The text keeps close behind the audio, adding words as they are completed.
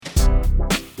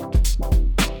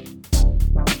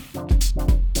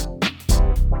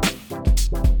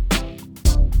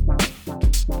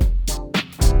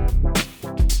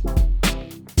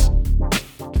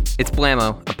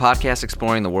Flammo, a podcast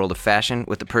exploring the world of fashion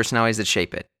with the personalities that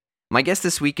shape it. My guest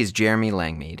this week is Jeremy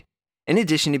Langmead. In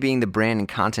addition to being the brand and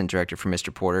content director for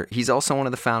Mr. Porter, he's also one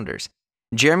of the founders.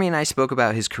 Jeremy and I spoke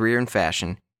about his career in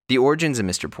fashion, the origins of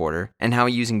Mr. Porter, and how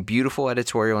using beautiful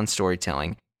editorial and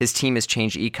storytelling, his team has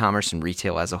changed e-commerce and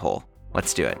retail as a whole.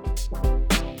 Let's do it.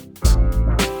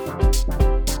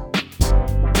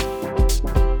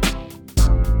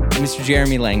 Mr.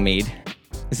 Jeremy Langmead.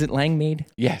 Is it Langmead?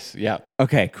 Yes, yeah.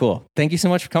 Okay, cool. Thank you so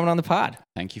much for coming on the pod.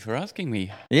 Thank you for asking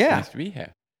me. Yeah. It's nice to be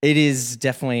here. It is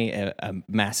definitely a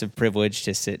massive privilege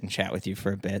to sit and chat with you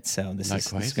for a bit, so this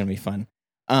is going to be fun.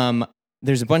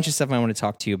 There's a bunch of stuff I want to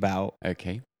talk to you about.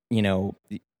 Okay. You know,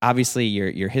 obviously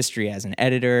your history as an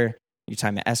editor, your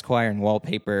time at Esquire and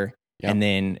Wallpaper, and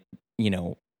then, you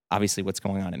know, obviously what's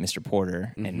going on at Mr.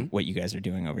 Porter and what you guys are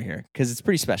doing over here, because it's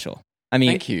pretty special. I mean,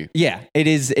 thank you. Yeah, it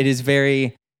is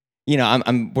very, you know,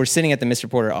 we're sitting at the Mr.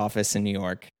 Porter office in New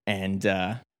York, and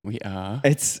we are.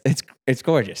 It's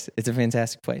gorgeous. It's a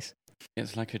fantastic place.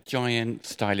 It's like a giant,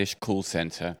 stylish call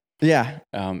center. Yeah.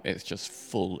 It's just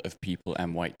full of people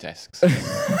and white desks.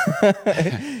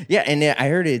 Yeah, and I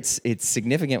heard it's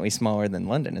significantly smaller than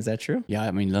London. Is that true? Yeah,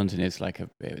 I mean, London is like I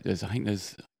think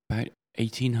there's about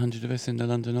 1,800 of us in the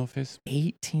London office.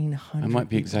 1,800. I might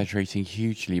be exaggerating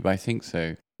hugely, but I think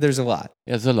so. There's a lot.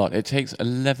 There's a lot. It takes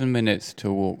 11 minutes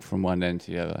to walk from one end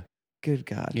to the other. Good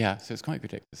God. Yeah, so it's quite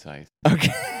good exercise.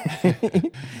 Okay.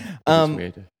 It's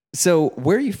weird. So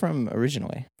where are you from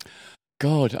originally?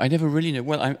 God, I never really know.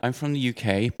 Well, I'm from the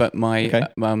UK, but my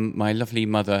my lovely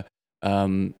mother,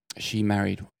 she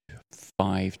married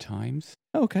 5 times.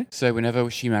 Oh, okay. So whenever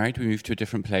she married, we moved to a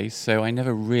different place. So I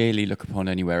never really look upon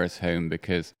anywhere as home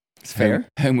because it's fair.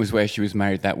 Home was where she was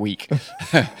married that week.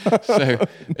 So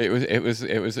it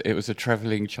was a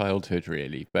traveling childhood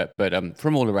really. But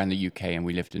from all around the UK, and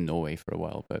we lived in Norway for a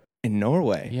while. But in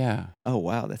Norway, yeah. Oh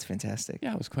wow, that's fantastic.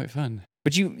 Yeah, it was quite fun.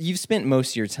 But you've spent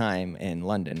most of your time in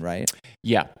London, right?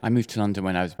 Yeah, I moved to London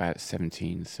when I was about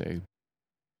 17. So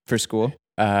for school?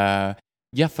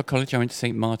 Yeah, for college I went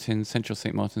to Central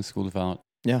St. Martin's School of Art.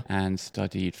 Yeah, and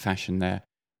studied fashion there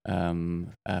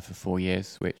for 4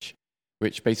 years, which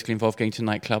basically involved going to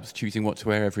nightclubs, choosing what to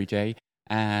wear every day,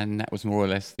 and that was more or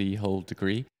less the whole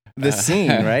degree. The scene,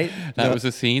 right? That was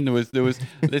a scene. There was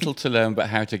little to learn about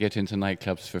how to get into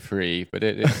nightclubs for free, but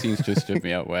it seems to have stood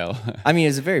me out well. I mean,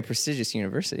 it's a very prestigious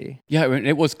university. Yeah,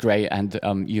 it was great, and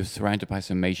you're surrounded by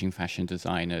some amazing fashion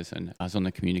designers, and I was on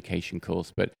the communication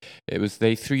course, but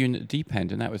they threw you in the deep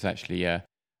end, and that was actually a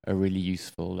really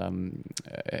useful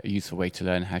way to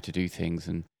learn how to do things,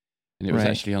 and it was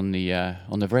actually on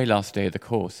the very last day of the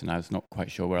course, and I was not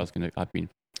quite sure where I was going to. I'd been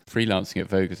freelancing at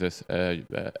Vogue as a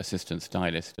assistant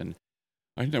stylist, and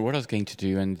I didn't know what I was going to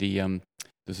do. And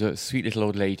there's a sweet little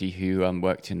old lady who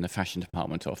worked in the fashion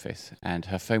department office, and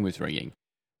her phone was ringing,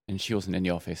 and she wasn't in the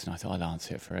office, and I thought I'll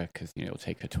answer it for her because it'll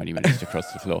take her 20 minutes to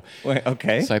cross the floor. Wait,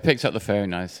 okay. So I picked up the phone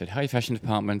and I said, "Hi, fashion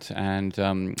department," and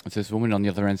this woman on the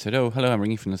other end said, "Oh, hello, I'm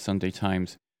ringing from the Sunday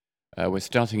Times. We're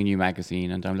starting a new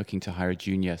magazine, and I'm looking to hire a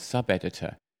junior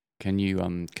sub-editor. Can you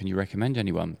recommend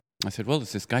anyone?" I said, "Well,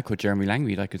 there's this guy called Jeremy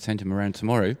Langmead. I could send him around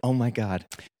tomorrow." Oh my God!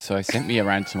 So I sent me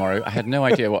around tomorrow. I had no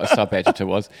idea what a sub-editor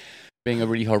was. Being a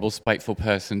really horrible, spiteful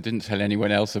person, didn't tell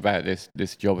anyone else about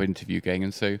this job interview going,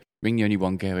 and so being the only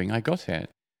one going, I got it.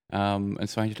 And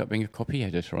so I ended up being a copy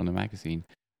editor on the magazine,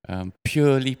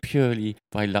 purely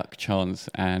by luck, chance,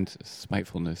 and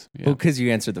spitefulness. Yeah. Well, because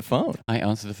you answered the phone. I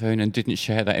answered the phone and didn't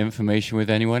share that information with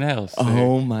anyone else. So,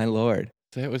 oh my Lord!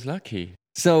 So it was lucky.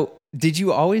 So did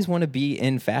you always want to be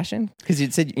in fashion? Because you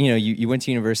said you went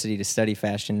to university to study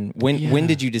fashion. When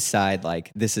did you decide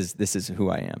like this is who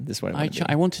I am? This is what I want to be?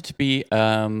 I wanted to be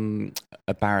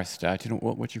a barrister. I don't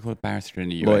know what do you call a barrister in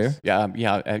the US? Lawyer? Yeah.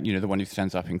 The one who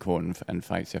stands up in court and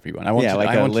fights everyone. A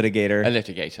litigator. A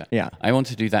litigator. Yeah. I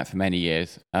wanted to do that for many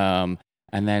years, and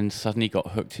then suddenly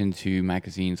got hooked into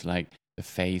magazines like The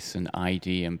Face and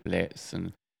ID and Blitz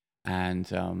and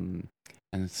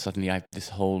suddenly this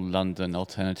whole London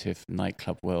alternative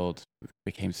nightclub world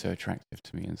became so attractive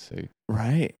to me, and so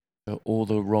for all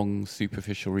the wrong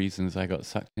superficial reasons I got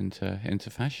sucked into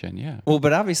fashion. Yeah. Well,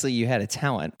 but obviously you had a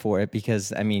talent for it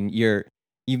because I mean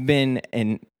you've been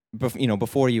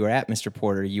before you were at Mr.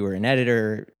 Porter, you were an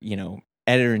editor,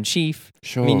 editor in chief.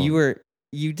 Sure. I mean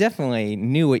you definitely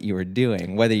knew what you were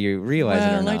doing, whether you realized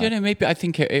it or not. I don't know. Maybe I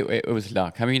think it was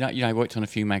luck. I mean, I worked on a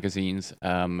few magazines,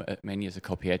 mainly as a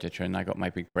copy editor, and I got my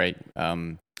big break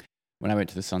when I went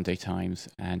to the Sunday Times.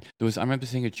 And I remember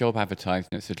seeing a job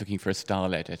advertisement that said looking for a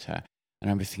style editor, and I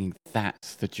remember thinking,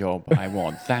 that's the job I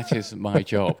want. That is my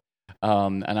job.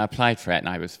 And I applied for it, and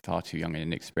I was far too young and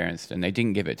inexperienced, and they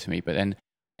didn't give it to me. But then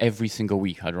every single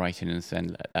week I'd write in and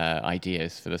send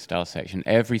ideas for the style section.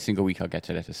 Every single week I'd get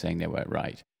a letter saying they weren't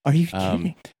right. Are you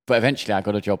kidding? But eventually I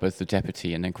got a job as the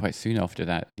deputy, and then quite soon after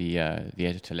that, the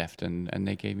editor left, and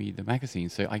they gave me the magazine.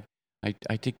 So I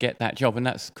did get that job, and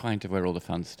that's kind of where all the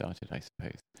fun started, I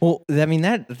suppose. Well, I mean,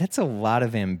 that's a lot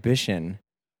of ambition.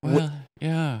 Well,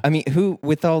 yeah. I mean, who,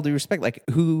 with all due respect, like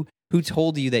who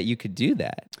told you that you could do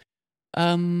that?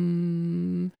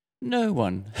 No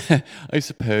one, I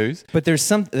suppose. But there was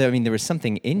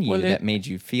something in you that made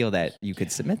you feel that you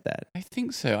could submit that. I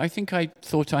think so. I think I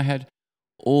thought I had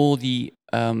all the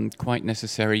quite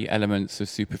necessary elements of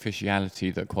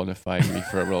superficiality that qualified me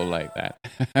for a role like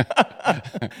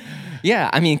that. Yeah,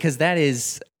 I mean, because that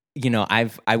is,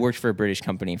 I worked for a British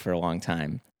company for a long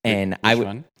time, and I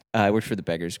worked for the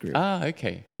Beggars Group. Ah,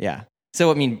 okay. Yeah. So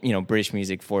I mean, British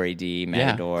music, 4AD,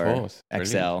 Matador, yeah, of course.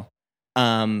 XL.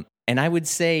 And I would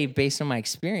say, based on my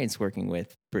experience working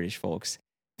with British folks,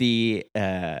 the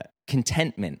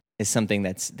contentment is something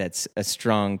that's a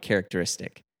strong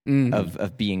characteristic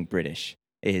of being British.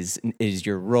 Is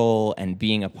your role and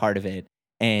being a part of it.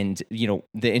 And the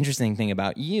interesting thing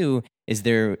about you is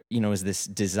is this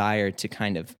desire to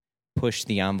kind of push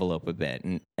the envelope a bit,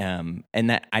 and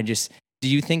that do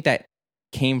you think that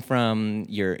came from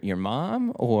your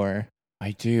mom, or?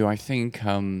 I do. I think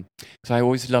because I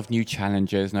always loved new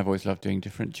challenges, and I've always loved doing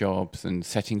different jobs and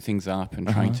setting things up and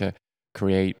trying to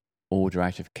create order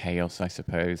out of chaos, I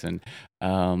suppose. And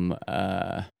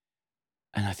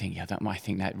I think I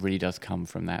think that really does come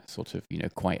from that sort of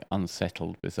quite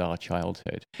unsettled, bizarre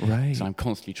childhood. Right. So I'm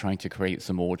constantly trying to create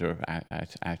some order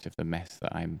out of the mess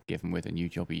that I'm given with a new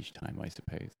job each time, I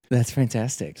suppose. That's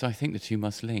fantastic. So I think the two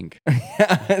must link.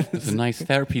 There's a nice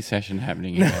therapy session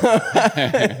happening here.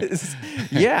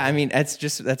 Yeah, I mean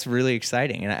that's really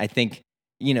exciting, and I think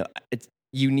you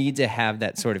need to have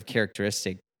that sort of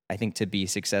characteristic, I think, to be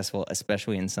successful,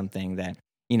 especially in something that.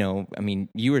 I mean,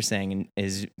 you were saying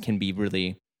can be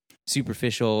really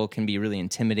superficial, can be really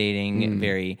intimidating,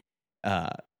 very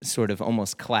sort of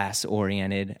almost class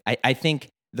oriented. I think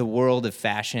the world of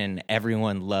fashion,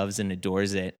 everyone loves and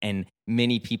adores it, and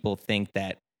many people think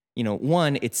that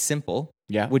one, it's simple,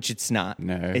 which it's not.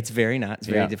 No, it's very not. It's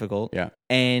very difficult. Yeah,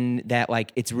 and that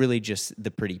it's really just the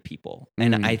pretty people.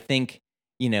 And I think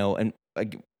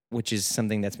which is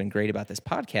something that's been great about this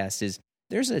podcast is.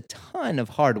 There's a ton of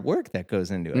hard work that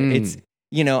goes into it. It's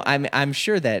I'm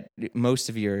sure that most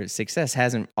of your success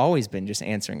hasn't always been just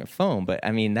answering a phone, but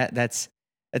I mean that's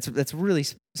really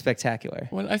spectacular.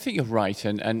 Well, I think you're right,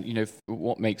 and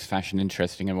what makes fashion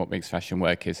interesting and what makes fashion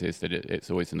work is that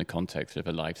it's always in the context of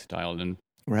a lifestyle, and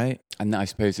right, and I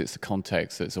suppose it's the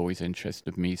context that's always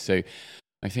interested me. So.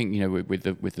 I think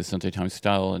with the Sunday Times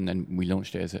Style, and then we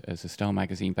launched it as a style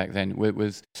magazine back then.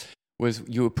 Was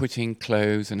you were putting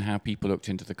clothes and how people looked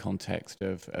into the context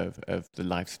of the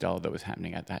lifestyle that was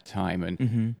happening at that time.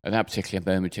 And at that particular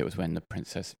moment, it was when the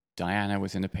Princess Diana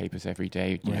was in the papers every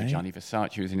day. Gianni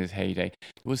Versace was in his heyday.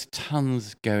 There was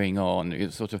tons going on. It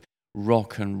was sort of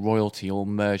rock and royalty all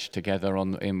merged together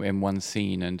in one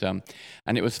scene. And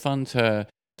it was fun to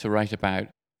write about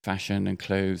fashion and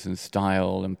clothes and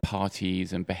style and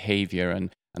parties and behavior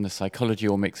and the psychology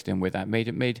all mixed in with that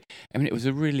it was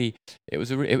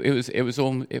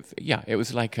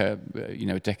like a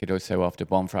decade or so after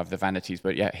Bonfire of the Vanities,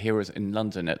 but here was in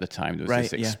London at the time there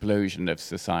was this explosion of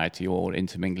society all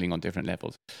intermingling on different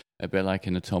levels, a bit like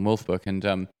in the Tom Wolfe book, and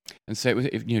so it was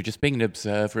just being an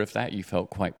observer of that, you felt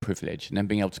quite privileged, and then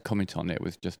being able to comment on it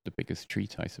was just the biggest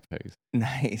treat, I suppose.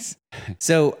 Nice.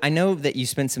 So I know that you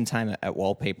spent some time at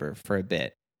Wallpaper for a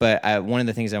bit, but one of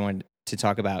the things I wanted to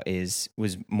talk about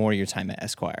was more your time at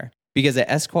Esquire, because at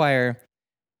Esquire,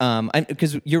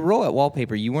 because your role at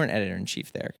Wallpaper, you weren't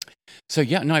editor-in-chief there. So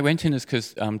I went in as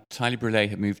because Tyler Brûlé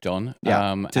had moved on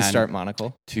to start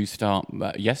Monocle. To start,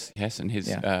 yes, and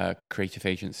his creative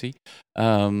agency,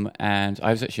 and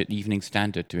I was actually at the Evening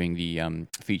Standard doing the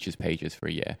features pages for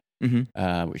a year,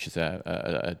 which is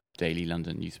a daily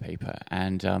London newspaper,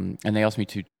 and they asked me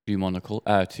to do Monocle,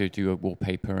 to do a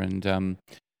wallpaper, and.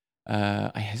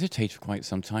 I hesitated for quite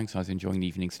some time because I was enjoying the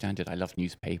Evening Standard. I loved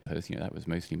newspapers, that was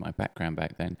mostly my background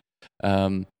back then.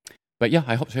 But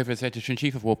I hopped over as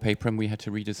editor-in-chief of Wallpaper, and we had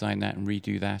to redesign that and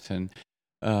redo that, and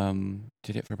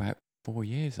did it for about 4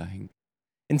 years, I think.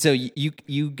 And so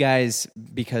you guys,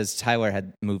 because Tyler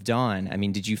had moved on, I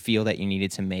mean, did you feel that you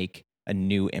needed to make a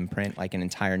new imprint, like an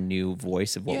entire new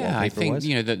voice of what Wallpaper was? I think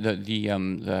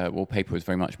the Wallpaper was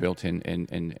very much built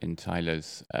in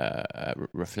Tyler's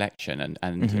reflection,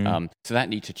 and so that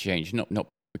needed to change. Not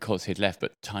because he'd left,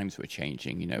 but times were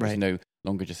changing. It was no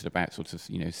longer just about sort of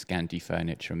Scandi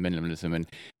furniture and minimalism, and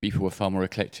people were far more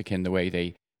eclectic in the way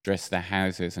they dress their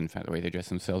houses, and in fact the way they dress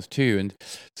themselves too. And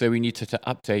so we needed to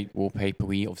update wallpaper.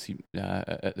 We obviously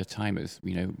at the time, as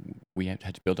you know, we had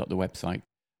to build up the website,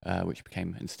 which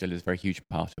became and still is a very huge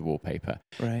part of wallpaper.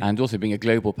 Right. And also being a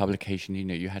global publication, you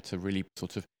know, you had to really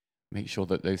sort of make sure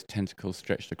that those tentacles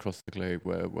stretched across the globe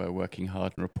were working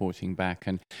hard and reporting back.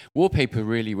 And wallpaper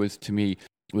really was, to me,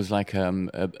 was like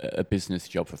a business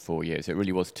job for 4 years. It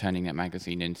really was turning that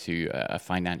magazine into a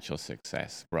financial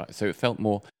success, right? So it felt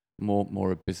more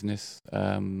a business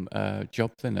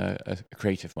job than a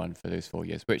creative one for those 4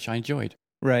 years, which I enjoyed.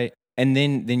 Right. And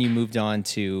then you moved on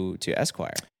to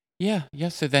Esquire. Yeah.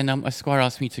 So then Esquire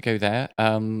asked me to go there,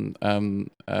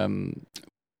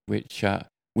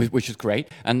 which is great,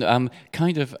 and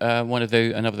kind of one of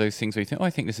those things where you think, I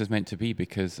think this is meant to be,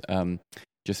 because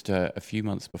just a few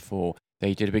months before,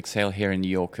 they did a big sale here in New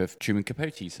York of Truman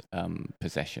Capote's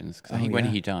possessions. Cause I think when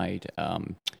he died,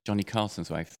 Johnny Carson's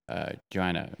wife,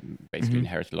 Joanna, basically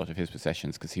inherited a lot of his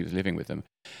possessions because he was living with them.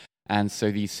 And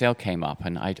so the sale came up,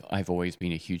 and I've always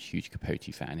been a huge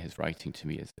Capote fan. His writing, to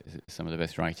me, is some of the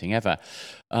best writing ever.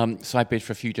 So I bid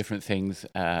for a few different things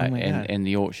in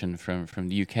the auction from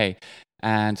the UK.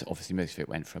 And obviously most of it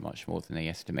went for much more than they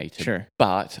estimated. Sure.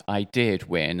 But I did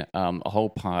win a whole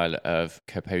pile of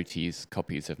Capote's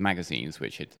copies of magazines,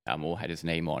 which had all had his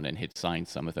name on, and he'd signed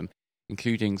some of them,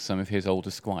 including some of his old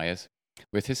Esquires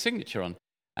with his signature on.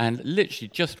 And literally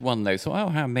just won those. So,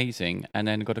 how amazing. And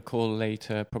then got a call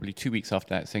later, probably 2 weeks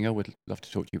after that, saying, we'd love to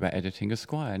talk to you about editing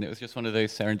Esquire. And it was just one of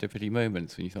those serendipity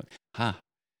moments when you thought,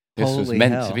 this Holy was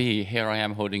meant hell. to be. Here I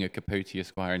am holding a Capote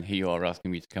Esquire, and here you are asking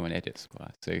me to come and edit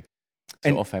Esquire. So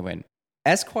off I went.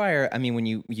 Esquire, I mean, when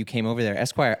you came over there,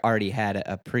 Esquire already had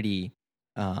a pretty,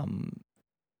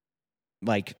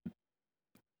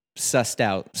 sussed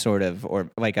out sort of, or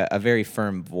like a very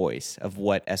firm voice of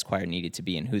what Esquire needed to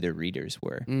be and who their readers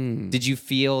were. Did you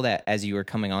feel that as you were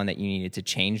coming on that you needed to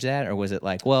change that, or was it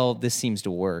like, well, this seems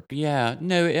to work? Yeah,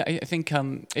 no, I think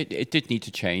it did need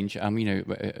to change. You know,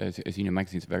 as you know,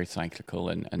 magazines are very cyclical,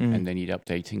 and they need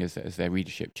updating as their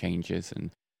readership changes,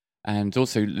 and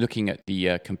also looking at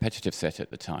the competitive set at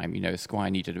the time, you know,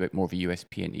 Esquire needed a bit more of a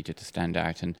USP. It needed to stand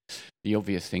out. And the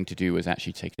obvious thing to do was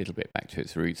actually take a little bit back to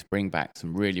its roots, bring back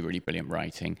some really, really brilliant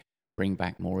writing, bring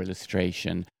back more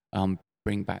illustration,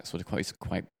 bring back sort of quite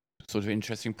sort of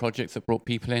interesting projects that brought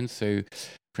people in. So,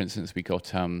 for instance, we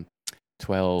got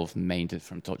 12 main,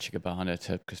 from Dolce & Gabbana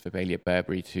to Christopher Bailey at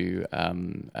Burberry to,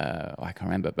 I can't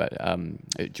remember, but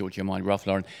Giorgio Armani, Ralph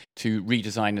Lauren, to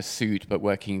redesign a suit, but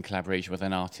working in collaboration with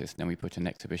an artist. And then we put an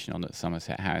exhibition on at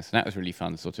Somerset House. And that was really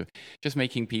fun, sort of just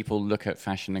making people look at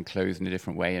fashion and clothes in a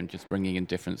different way, and just bringing in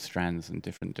different strands and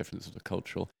different sort of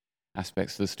cultural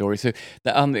aspects of the story. So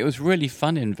it was really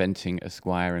fun inventing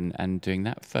Esquire and doing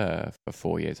that for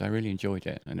 4 years. I really enjoyed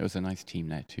it. And it was a nice team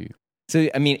there too. So,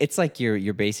 I mean, it's like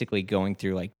you're basically going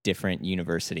through like different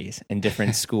universities and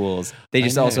different schools. They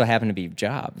just also happen to be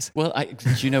jobs. Well, do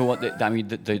you know what?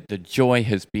 The joy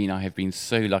has been, I have been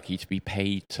so lucky to be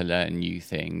paid to learn new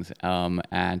things,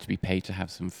 and to be paid to have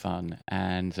some fun.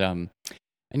 And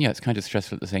yeah, it's kind of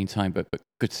stressful at the same time, but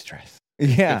good stress.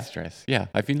 Yeah. Good stress. Yeah,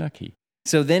 I've been lucky.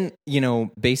 So then, you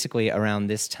know, basically around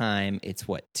this time, it's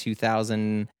what,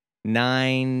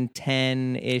 2009,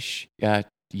 10-ish? Yeah,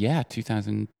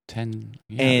 2010.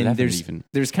 Yeah, and 11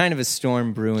 there's kind of a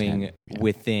storm brewing 10, yeah.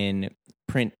 within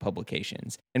print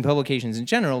publications and publications in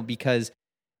general, because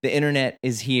the internet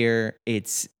is here.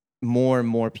 It's more and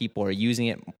more people are using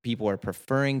it. People are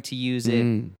preferring to use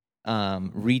it.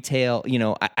 Retail, you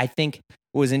know, I think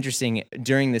what was interesting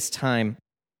during this time,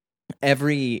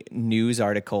 every news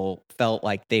article felt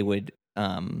like they would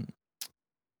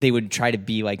try to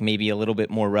be like maybe a little bit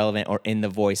more relevant or in the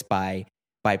voice by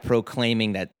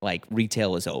proclaiming that like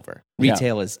retail is over,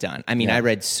 retail is done. I mean, I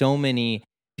read so many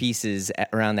pieces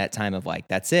around that time of like,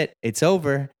 that's it, it's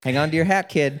over, hang on to your hat,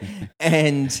 kid.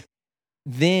 And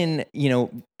then, you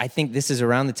know, I think this is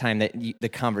around the time that the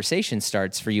conversation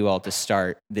starts for you all to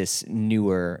start this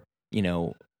newer, you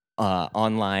know,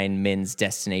 online men's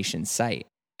destination site.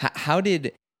 How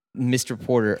did Mr.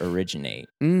 Porter originate?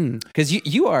 Because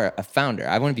you are a founder.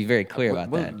 I want to be very clear about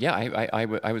that. Yeah, I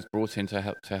was brought in to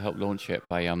help launch it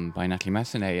by Natalie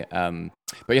Massenet.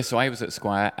 But yeah, so I was at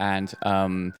Esquire, and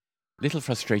a little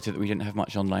frustrated that we didn't have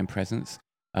much online presence.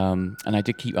 And I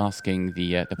did keep asking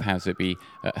the powers that be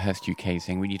at Hearst UK,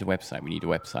 saying we need a website,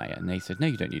 and they said no,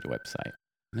 you don't need a website.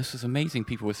 And this was amazing.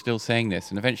 People were still saying this,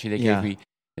 and eventually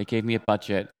they gave me a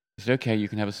budget. I said, okay, you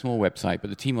can have a small website,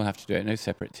 but the team will have to do it, no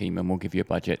separate team, and we'll give you a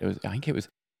budget. I think it was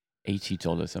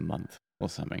 $80 a month or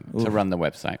something to run the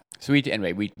website. So we did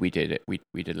it. We did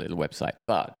a little website,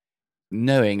 but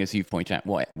knowing, as you pointed out,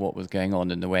 what was going on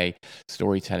and the way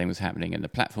storytelling was happening and the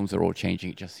platforms are all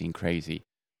changing, it just seemed crazy.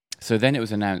 So then it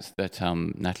was announced that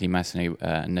Natalie Massenet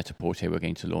and Net-a-Porter were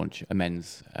going to launch a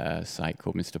men's site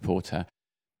called Mr. Porter.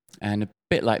 And a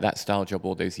bit like that style job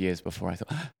all those years before, I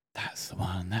thought, that's the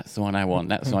one I want,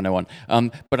 that's the one I want.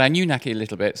 But I knew Natalie a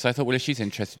little bit, so I thought, well, if she's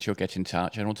interested, she'll get in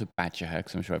touch. I don't want to badger her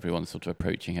because I'm sure everyone's sort of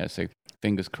approaching her, so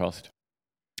fingers crossed.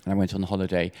 And I went on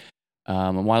holiday.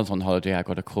 And while I was on holiday, I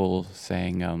got a call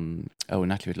saying,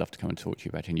 Natalie would love to come and talk to you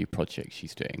about a new project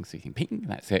she's doing. So you think, ping,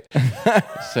 that's it.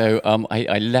 So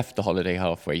I left the holiday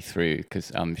halfway through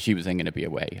because she was then going to be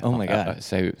away. Oh, my God.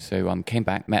 So came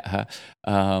back, met her,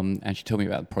 and she told me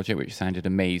about the project, which sounded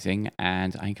amazing.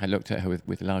 And I think I looked at her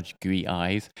with large gooey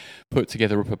eyes, put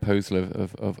together a proposal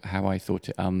of how I thought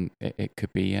it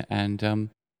could be, and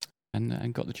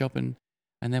got the job and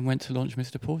then went to launch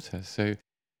Mr. Porter. So,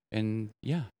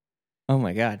 Oh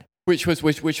my God! Which was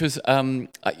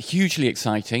hugely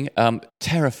exciting,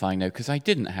 terrifying though, because I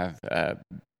didn't have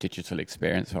digital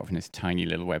experience apart from this tiny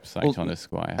little website on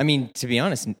Esquire. I mean, to be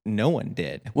honest, no one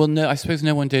did. Well, no, I suppose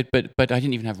no one did, but I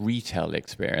didn't even have retail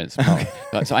experience.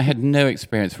 So I had no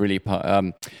experience really.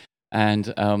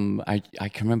 And I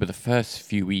can remember the first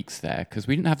few weeks there because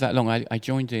we didn't have that long. I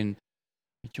joined in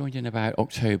about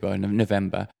October and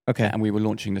November. Okay. And we were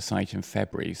launching the site in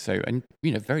February. So, and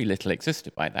very little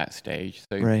existed by that stage.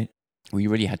 So right. We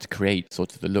really had to create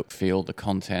sort of the look, feel, the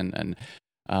content, and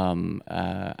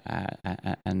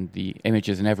the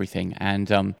images and everything.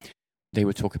 And they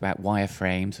would talk about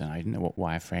wireframes, and I didn't know what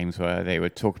wireframes were. They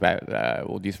would talk about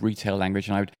all this retail language,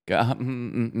 and I would go,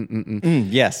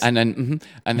 yes, and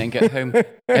then get home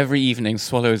every evening,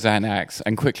 swallow Xanax,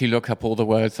 and quickly look up all the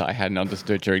words that I hadn't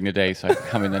understood during the day, so I could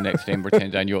come in the next day and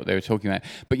pretend I knew what they were talking about.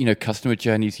 But customer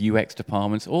journeys, UX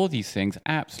departments, all these things,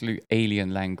 absolute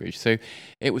alien language. So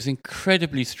it was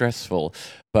incredibly stressful,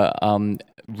 but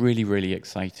really, really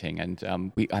exciting.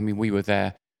 And we were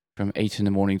there from 8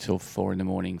 a.m. till 4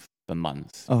 a.m. for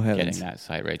months, getting that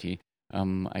site ready. I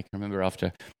can remember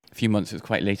after a few months, it was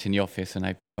quite late in the office, and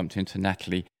I bumped into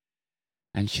Natalie,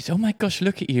 and she said, "Oh my gosh,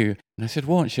 look at you!" And I said,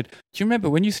 "What?" She said, "Do you remember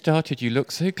when you started? You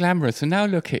looked so glamorous, and now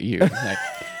look at you."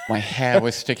 My hair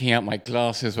was sticking out, my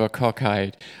glasses were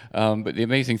cockeyed. But the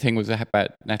amazing thing was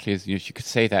about Natalie is, she could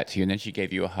say that to you, and then she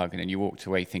gave you a hug, and then you walked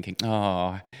away thinking,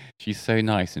 "Oh, she's so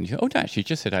nice." And she said, "Oh, no, she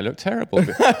just said I looked terrible,"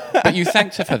 but you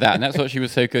thanked her for that, and that's what she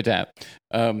was so good at.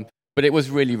 But it was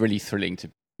really, really thrilling to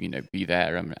be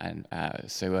there and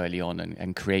so early on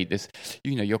and create this.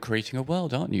 You're creating a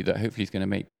world, aren't you? That hopefully is going to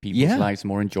make people's lives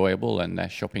more enjoyable and their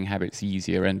shopping habits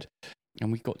easier. And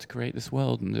we got to create this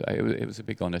world, and it was a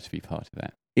big honor to be part of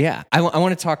that. Yeah, I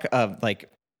want to talk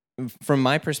from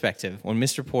my perspective. When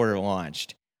Mr. Porter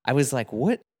launched, I was like,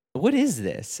 "What is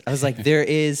this?" I was like, "There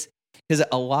is," because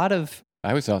a lot of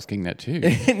I was asking that too.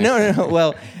 No.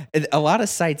 Well, a lot of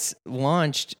sites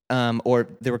launched, or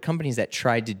there were companies that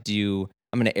tried to do,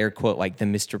 I'm going to air quote, like the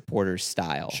Mr. Porter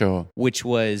style. Sure. Which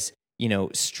was,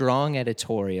 strong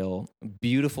editorial,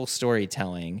 beautiful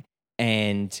storytelling,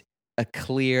 and a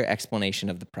clear explanation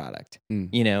of the product.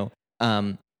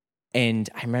 And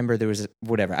I remember there was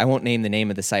I won't name the name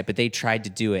of the site, but they tried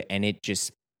to do it, and it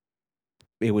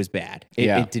was bad.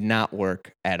 It did not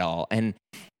work at all.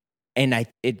 And I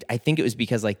think it was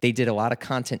because they did a lot of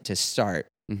content to start,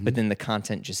 but then the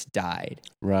content just died.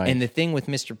 Right. And the thing with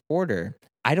Mr. Porter,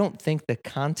 I don't think the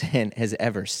content has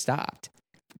ever stopped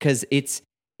because it's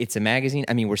a magazine.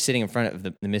 I mean, we're sitting in front of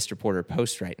the Mr. Porter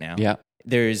Post right now. Yeah.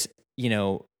 There's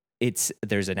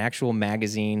there's an actual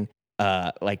magazine,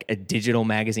 like a digital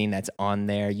magazine that's on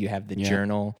there. You have the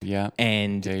journal. Yeah.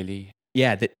 And daily.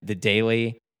 Yeah, the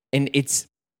daily. And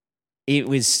it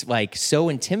was so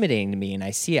intimidating to me, and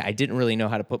I see it. I didn't really know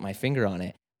how to put my finger on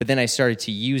it, but then I started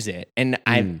to use it, and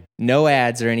no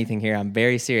ads or anything here. I'm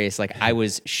very serious. I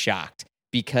was shocked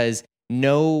because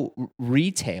no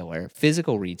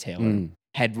physical retailer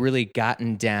had really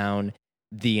gotten down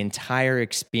the entire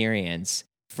experience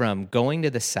from going to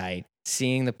the site,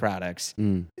 seeing the products,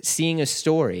 seeing a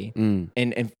story,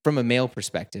 and from a male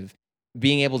perspective,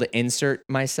 being able to insert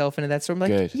myself into that story. I'm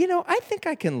like, I think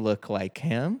I can look like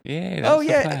him. Yeah,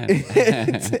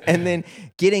 that's the plan. And then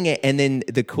getting it, and then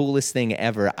the coolest thing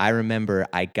ever, I remember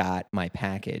I got my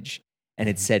package, and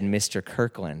it said Mr.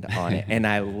 Kirkland on it, and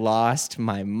I lost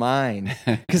my mind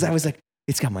because I was like,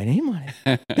 it's got my name on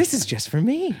it. This is just for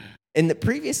me. And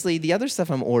previously, the other stuff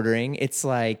I'm ordering, it's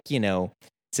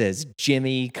it says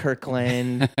Jimmy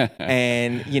Kirkland,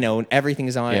 and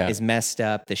everything's on it is messed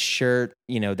up. The shirt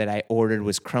that I ordered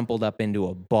was crumpled up into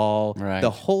a ball. Right.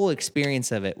 The whole experience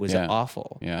of it was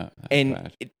awful. Yeah,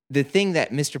 and the thing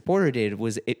that Mr. Porter did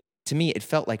was to me, it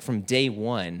felt like from day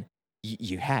one,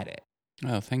 you had it.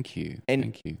 Oh, thank you. And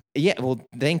thank you. Yeah, well,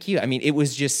 thank you. I mean, it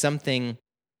was just something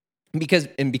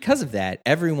because of that,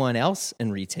 everyone else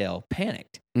in retail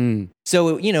panicked.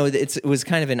 So, it was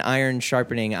kind of an iron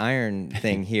sharpening iron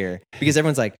thing here because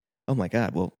everyone's like, oh my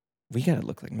God, well, we got to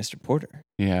look like Mr. Porter.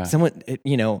 Yeah. Someone,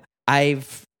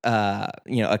 I've,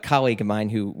 a colleague of mine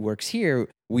who works here,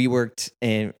 we worked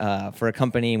for a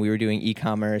company and we were doing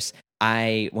e-commerce.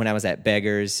 When I was at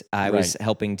Beggars, I was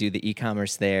helping do the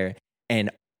e-commerce there,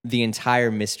 and the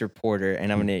entire Mr. Porter,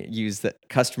 and I'm going to use the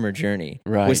customer journey,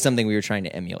 was something we were trying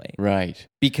to emulate. Right.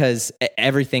 Because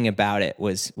everything about it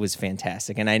was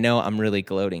fantastic. And I know I'm really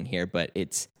gloating here, but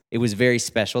it was very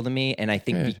special to me. And I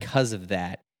think because of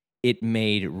that, it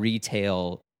made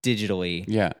retail digitally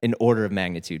an order of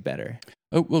magnitude better.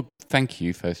 Oh, well, thank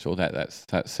you, first of all. That's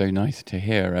so nice to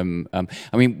hear.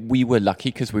 I mean, we were lucky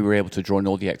because we were able to draw on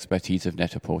all the expertise of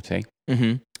Net-a-Porter.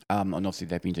 Mm-hmm. And obviously,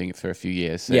 they've been doing it for a few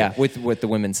years. So. Yeah, with the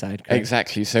women's side. Correct?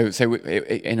 Exactly. So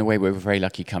in a way, we were very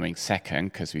lucky coming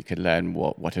second because we could learn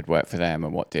what had worked for them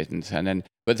and what didn't.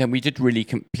 But then we did really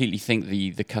completely think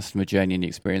the customer journey and the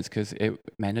experience because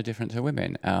men are different to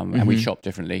women, and we shop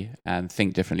differently and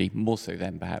think differently, more so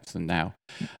then perhaps than now,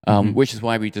 which is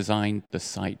why we designed the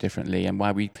site differently and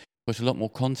why we put a lot more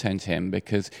content in,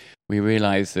 because we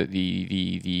realized that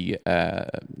the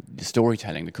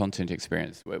storytelling, the content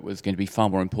experience was going to be far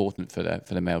more important for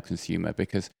the male consumer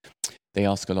because they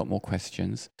ask a lot more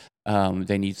questions.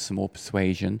 They need some more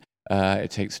persuasion. It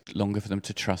takes longer for them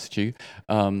to trust you.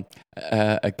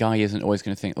 A guy isn't always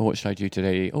going to think, oh, what should I do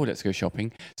today? Oh, let's go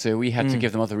shopping. So we had to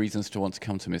give them other reasons to want to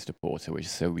come to Mr. Porter,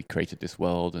 so we created this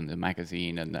world and the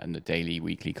magazine and the daily,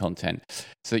 weekly content.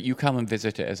 So you come and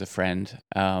visit it as a friend,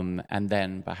 and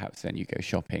then perhaps then you go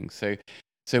shopping. So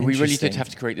we really did have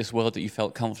to create this world that you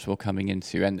felt comfortable coming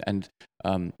into. And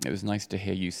it was nice to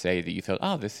hear you say that you felt,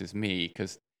 this is me,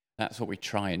 because that's what we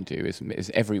try and do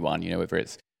is everyone, whether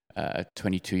it's a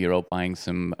 22-year-old buying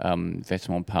some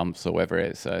Vetements pumps or whether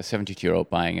it's a 72-year-old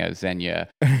buying a Zegna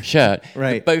shirt.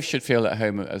 Right. Both should feel at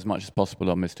home as much as possible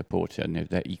on Mr. Porter, and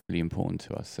they're equally important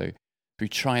to us. So we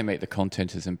try and make the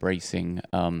content as embracing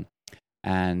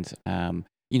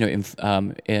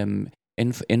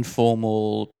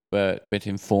informal but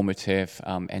informative,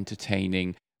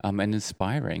 entertaining, and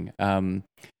inspiring. I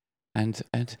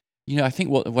think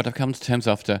what I've come to terms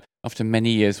after many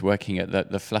years working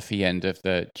at the fluffy end of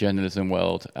the journalism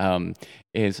world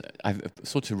is I've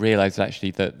sort of realized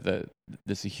actually that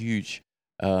there's a huge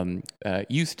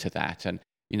use to that, and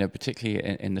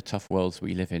particularly in the tough worlds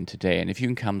we live in today. And if you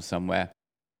can come somewhere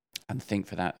and think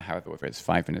for that, however, whether it's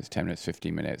 5 minutes, 10 minutes,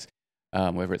 15 minutes,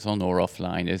 whether it's on or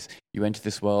offline, is you enter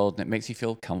this world and it makes you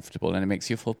feel comfortable and it makes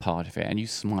you feel part of it, and you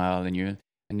smile and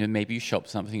then maybe you shop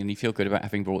something and you feel good about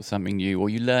having brought something new, or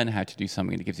you learn how to do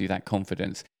something that gives you that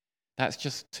confidence. That's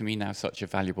just, to me now, such a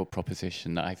valuable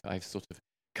proposition that I've sort of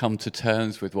come to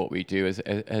terms with what we do as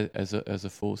a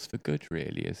force for good,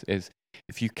 really, is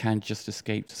if you can just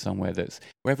escape to somewhere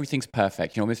where everything's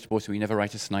perfect. Mr. Porter, we never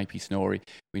write a snipey story.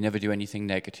 We never do anything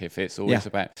negative. It's always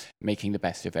about making the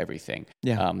best of everything.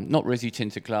 Yeah. Not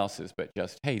rosy-tinted glasses, but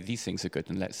just, hey, these things are good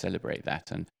and let's celebrate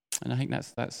that. And I think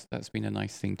that's been a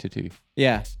nice thing to do.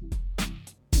 Yeah.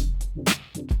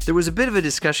 There was a bit of a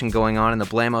discussion going on in the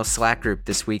Blamo Slack group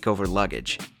this week over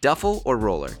luggage. Duffel or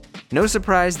roller? No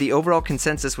surprise, the overall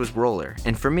consensus was roller,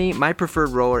 and for me, my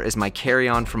preferred roller is my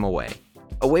carry-on from Away.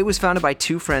 Away was founded by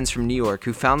two friends from New York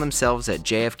who found themselves at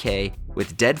JFK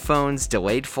with dead phones,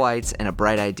 delayed flights, and a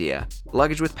bright idea: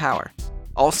 luggage with power.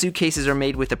 All suitcases are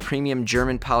made with a premium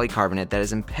German polycarbonate that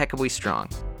is impeccably strong.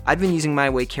 I've been using my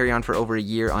Away carry-on for over a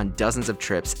year on dozens of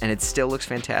trips, and it still looks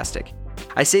fantastic.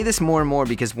 I say this more and more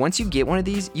because once you get one of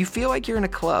these, you feel like you're in a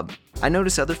club. I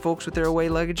notice other folks with their Away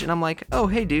luggage, and I'm like, oh,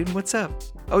 hey dude, what's up?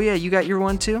 Oh yeah, you got your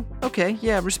one too? Okay,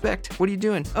 yeah, respect. What are you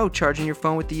doing? Oh, charging your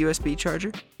phone with the USB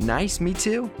charger? Nice, me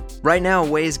too. Right now,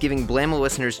 Away is giving Blamo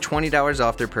listeners $20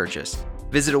 off their purchase.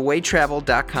 Visit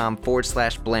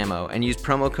awaytravel.com/Blamo and use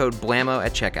promo code Blamo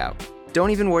at checkout.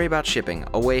 Don't even worry about shipping.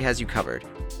 Away has you covered.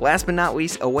 Last but not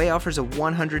least, Away offers a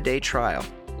 100-day trial.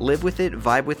 Live with it,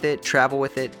 vibe with it, travel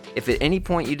with it. If at any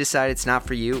point you decide it's not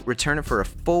for you, return it for a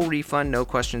full refund, no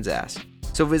questions asked.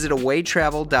 So visit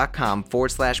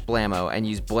awaytravel.com/Blamo and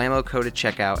use Blamo code at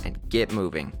checkout and get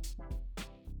moving.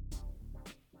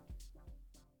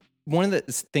 One of the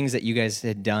things that you guys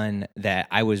had done that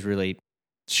I was really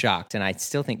shocked, and I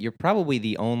still think you're probably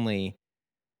the only,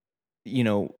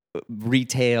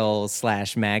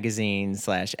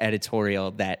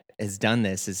 retail/magazine/editorial that has done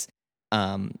this is,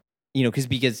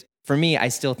 because for me, I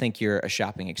still think you're a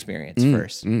shopping experience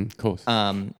first. Of course.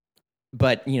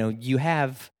 But, you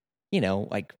have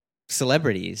like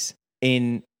celebrities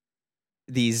in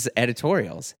these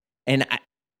editorials. And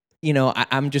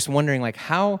I'm just wondering, like,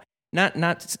 how not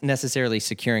necessarily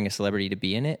securing a celebrity to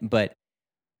be in it, but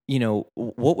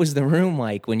what was the room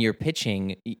like when you're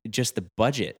pitching, just the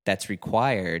budget that's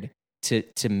required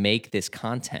to make this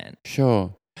content?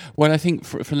 Sure. Well, I think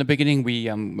from the beginning, we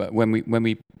when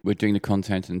we were doing the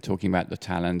content and talking about the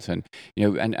talent, and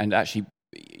and actually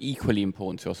equally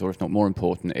important to us, or if not more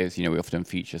important, is we often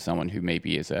feature someone who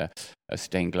maybe is a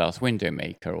stained glass window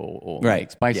maker or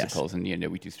makes bicycles, and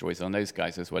we do stories on those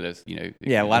guys as well as a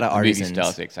lot of artisans, movie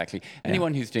stars, exactly.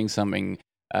 Anyone who's doing something.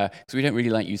 Because we don't really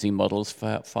like using models,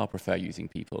 far prefer using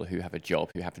people who have a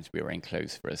job, who happen to be wearing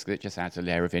clothes for us, because it just adds a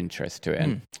layer of interest to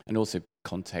it, and also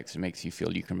context. It makes you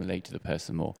feel you can relate to the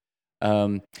person more.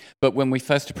 But when we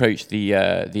first approached the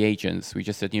agents, we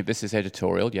just said, this is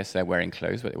editorial. Yes, they're wearing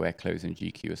clothes, but they wear clothes in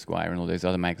GQ, Esquire, and all those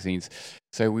other magazines.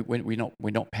 So we're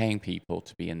not paying people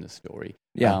to be in the story.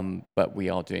 But we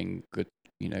are doing good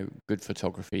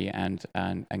photography and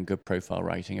good profile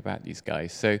writing about these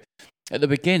guys. So at the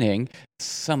beginning,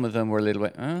 some of them were a little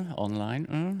bit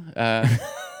online.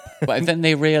 But then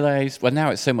they realized, well,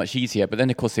 now it's so much easier. But then,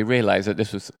 of course, they realized that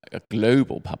this was a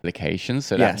global publication.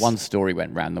 So that one story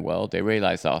went around the world. They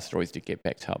realized our stories did get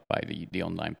picked up by the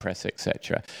online press,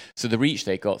 etc. So the reach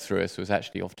they got through us was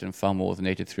actually often far more than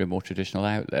they did through a more traditional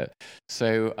outlet.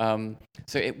 So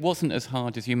it wasn't as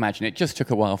hard as you imagine. It just took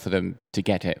a while for them to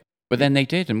get it. But then they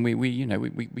did, and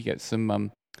we get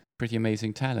some pretty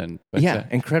amazing talent. But,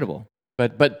 incredible.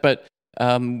 But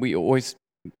we always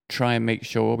try and make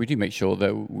sure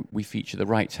that we feature the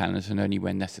right talent, and only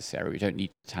when necessary. We don't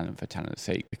need talent for talent's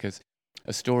sake, because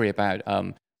a story about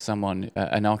someone,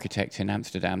 an architect in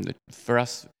Amsterdam, that for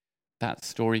us, that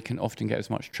story can often get as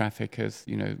much traffic as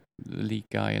the lead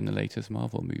guy in the latest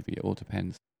Marvel movie. It all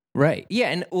depends. Right. Yeah,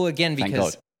 and well, again,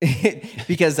 because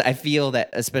because I feel that,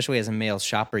 especially as a male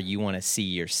shopper, you want to see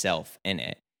yourself in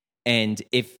it. And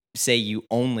if, say, you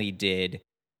only did,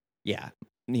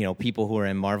 people who are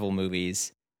in Marvel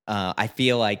movies, I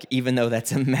feel like even though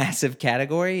that's a massive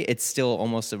category, it's still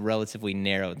almost a relatively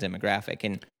narrow demographic.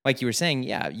 And like you were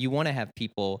saying, you want to have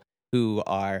people who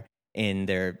are in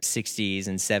their 60s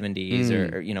and 70s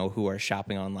or who are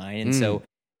shopping online. And so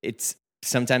it's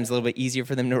sometimes a little bit easier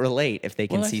for them to relate if they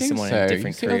can see someone in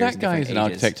different careers. That guy is an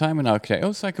architect. I'm an architect.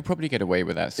 Also, I could probably get away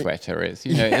with that sweater. It's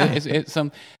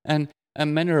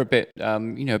and men are a bit, a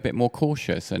bit more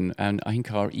cautious, and I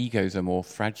think our egos are more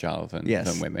fragile than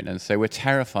women, and so we're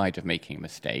terrified of making a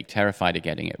mistake, terrified of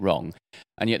getting it wrong.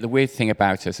 And yet, the weird thing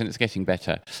about us, and it's getting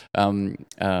better, but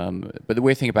the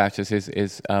weird thing about us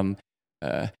is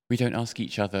we don't ask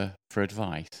each other for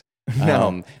advice.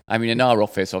 No. I mean, in our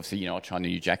office, obviously, I'll try a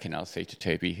new jacket, and I'll say to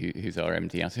Toby, who's our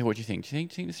MD, I'll say, "What do you think? Do you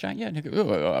think this jacket? Yeah, and he'll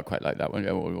go, I quite like that one.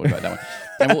 What about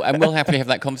that one?" and we'll happily have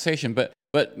that conversation.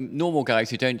 But normal guys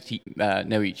who don't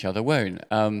know each other won't.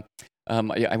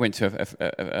 I went to a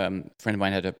friend of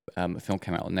mine had a film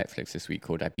came out on Netflix this week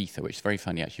called Ibiza, which is very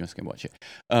funny. Actually, you must go and watch it.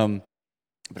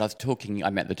 But I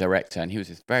met the director, and he was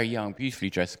this very young, beautifully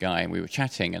dressed guy, and we were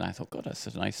chatting, and I thought, God, that's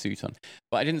a nice suit on.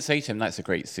 But I didn't say to him, that's a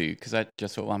great suit, because I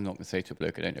just thought, well, I'm not going to say to a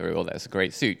bloke I don't know, well, that's a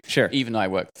great suit. Sure. Even though I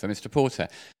worked for Mr. Porter.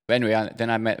 But anyway, then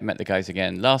I met the guys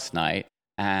again last night,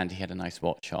 and he had a nice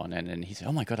watch on, and he said,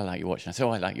 oh my God, I like your watch. And I said,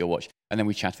 oh, I like your watch. And then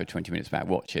we chatted for 20 minutes about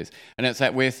watches. And it's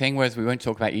that weird thing, whereas we won't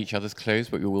talk about each other's clothes,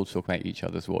 but we will talk about each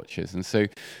other's watches. And so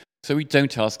we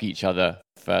don't ask each other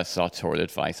for sartorial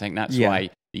advice. I think that's why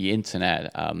the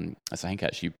internet, as I think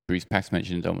actually Bruce Pax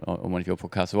mentioned on one of your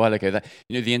podcasts a while ago, that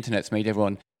the internet's made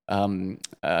everyone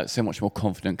so much more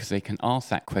confident because they can ask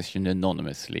that question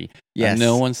anonymously. Yes. And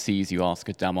no one sees you ask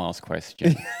a dumbass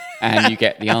question, and you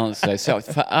get the answer. So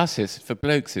for us, for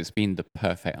blokes, it's been the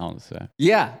perfect answer.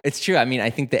 Yeah, it's true. I mean, I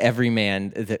think the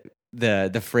everyman,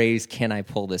 the phrase "Can I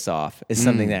pull this off?" is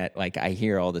something that like I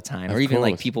hear all the time, or even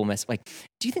like people like,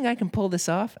 "Do you think I can pull this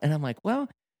off?" And I'm like, well.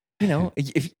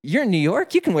 If you're in New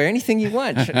York, you can wear anything you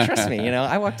want. Trust me.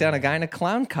 I walked down a guy in a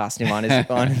clown costume on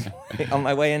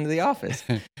my way into the office.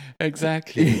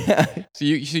 Exactly. So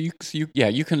you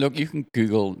can look. You can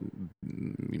Google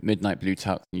midnight blue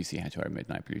tux, and you see how to wear a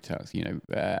midnight blue tux.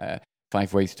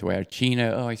 5 ways to wear a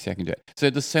chino. Oh, I see, I can do it. So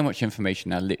there's so much information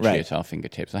now, literally at our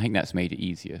fingertips. I think that's made it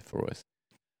easier for us.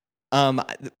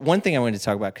 One thing I wanted to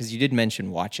talk about, because you did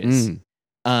mention watches.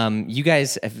 You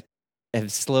guys have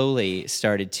slowly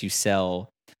started to sell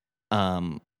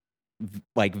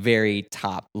like very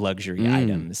top luxury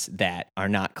items that are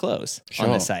not clothes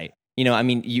on the site. I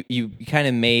mean, you kind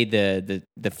of made the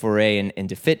foray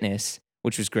into fitness,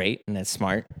 which was great, and that's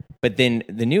smart. But then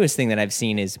the newest thing that I've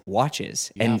seen is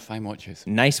watches and fine watches.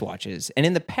 nice watches. And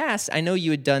in the past, I know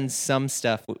you had done some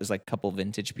stuff. It was like a couple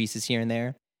vintage pieces here and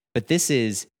there. But this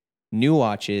is new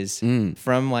watches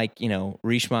from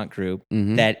Richemont Group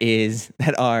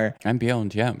that are and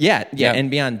beyond, yeah,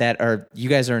 and beyond that are you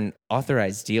guys are an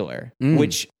authorized dealer,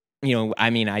 which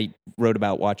I wrote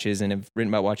about watches and have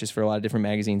written about watches for a lot of different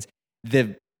magazines.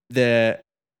 The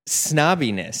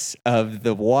snobbiness of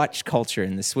the watch culture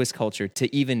and the Swiss culture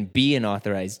to even be an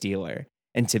authorized dealer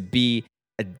and to be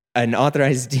an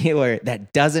authorized dealer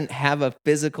that doesn't have a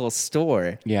physical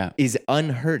store is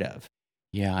unheard of.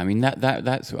 Yeah, I mean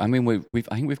that's. I mean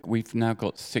we've now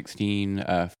got 16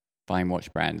 fine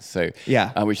watch brands, so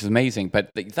which is amazing. But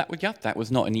that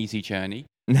was not an easy journey.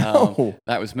 No,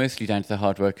 that was mostly down to the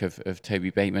hard work of Toby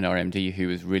Bateman, our MD, who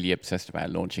was really obsessed about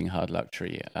launching hard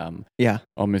luxury. On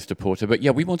Mr. Porter. But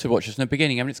we wanted watches in the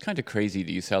beginning. I mean, it's kind of crazy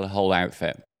that you sell a whole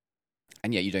outfit,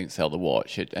 and yet you don't sell the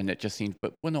watch. And it just seemed,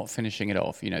 but we're not finishing it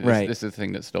off. This is the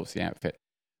thing that stops the outfit.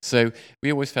 So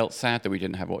we always felt sad that we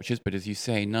didn't have watches, but as you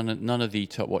say, none of the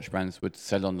top watch brands would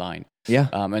sell online. Yeah.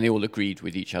 And they all agreed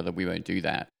with each other we won't do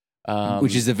that.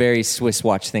 Which is a very Swiss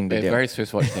watch thing to do. A very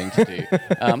Swiss watch thing to do.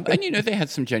 And they had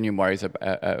some genuine worries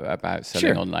about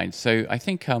selling online. So I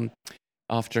think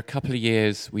after a couple of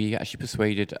years, we actually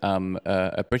persuaded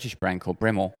a British brand called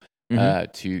Bremont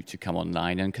to come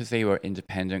online. And because they were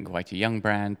independent, quite a young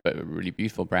brand, but a really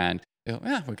beautiful brand, they thought,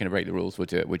 we're going to break the rules, we'll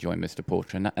do it, we'll join Mr.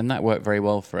 Porter. And that worked very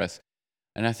well for us.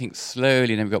 And I think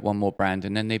slowly, then we got one more brand,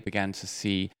 and then they began to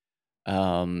see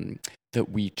that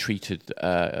we treated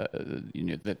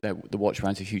the watch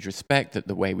brands with huge respect, that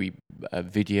the way we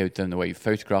videoed them, the way we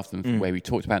photographed them, the way we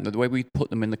talked about them, the way we put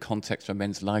them in the context of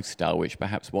men's lifestyle, which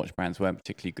perhaps watch brands weren't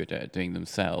particularly good at doing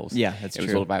themselves. Yeah, that's true. It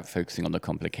was all about focusing on the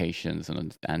complications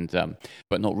and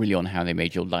but not really on how they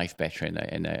made your life better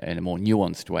in a more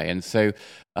nuanced way. And so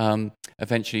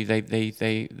eventually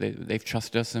they've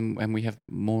trusted us, and we have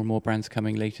more and more brands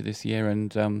coming later this year.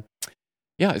 And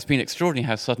it's been extraordinary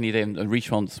how suddenly the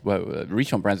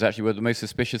Richemont brands actually were the most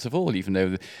suspicious of all, even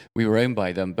though we were owned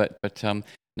by them. But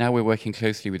now we're working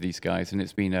closely with these guys, and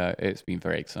it's been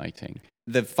very exciting.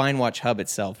 The Fine Watch Hub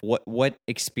itself, what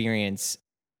experience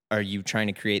are you trying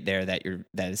to create there that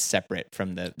is separate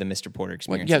from the Mr. Porter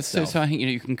experience? So I think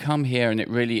you can come here, and it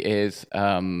really is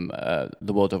the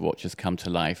world of watches come to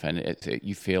life, and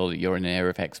you feel that you're in an area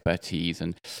of expertise,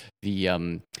 and the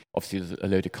obviously there's a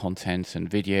load of content and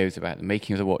videos about the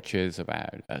making of the watches,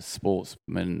 about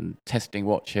sportsmen testing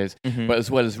watches, but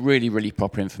as well as really, really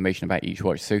proper information about each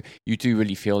watch. So you do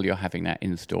really feel you're having that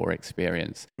in-store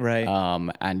experience, right?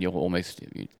 And you're almost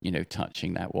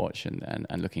touching that watch and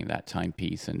looking at that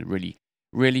timepiece, and really,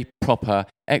 really proper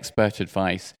expert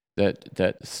advice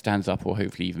that stands up or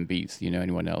hopefully even beats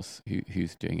anyone else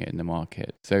who's doing it in the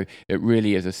market. So it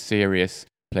really is a serious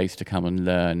place to come and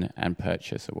learn and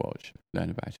purchase a watch, learn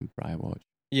about and buy a watch.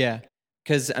 Yeah,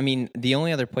 because I mean, the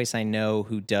only other place I know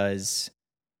who does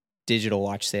digital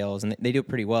watch sales, and they do it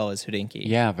pretty well, is Hodinkee.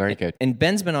 Yeah, very good. And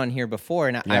Ben's been on here before,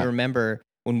 and I remember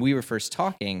when we were first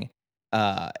talking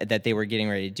that they were getting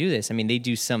ready to do this. I mean, they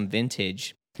do some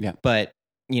vintage, but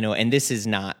and this is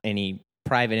not any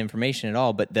private information at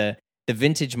all, but the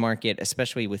vintage market,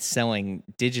 especially with selling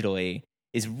digitally,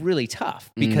 is really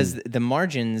tough because the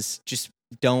margins just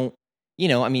don't,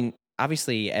 I mean,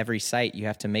 obviously every site you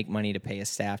have to make money to pay a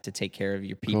staff to take care of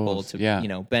your people,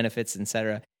 benefits,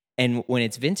 etc. And when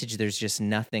it's vintage, there's just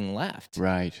nothing left.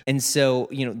 Right. And so,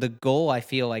 the goal I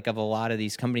feel like of a lot of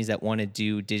these companies that want to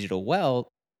do digital watch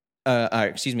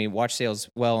sales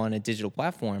well on a digital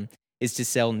platform is to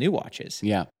sell new watches.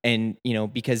 Yeah. And,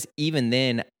 because even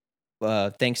then,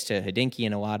 thanks to Hodinkee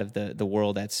and a lot of the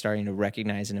world that's starting to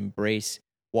recognize and embrace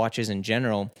watches in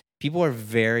general, people are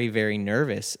very, very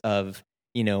nervous of,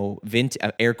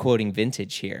 air quoting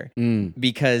vintage here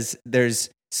because there's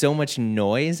so much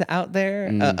noise out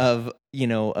there of,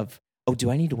 oh,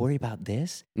 do I need to worry about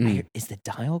this? Is the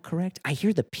dial correct? I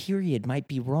hear the period might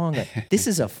be wrong. This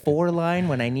is a 4-line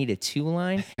when I need a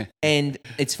 2-line. And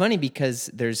it's funny because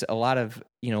there's a lot of,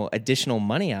 additional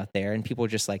money out there, and people are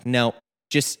just like, no,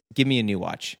 just give me a new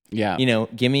watch. Yeah.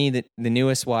 Give me the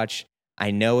newest watch.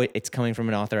 I know it's coming from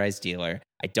an authorized dealer.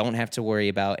 I don't have to worry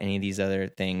about any of these other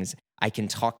things. I can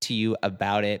talk to you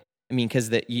about it. I mean,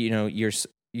 because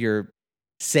your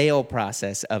sale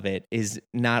process of it is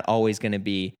not always going to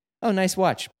be, oh, nice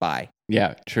watch, buy.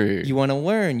 Yeah, true. You want to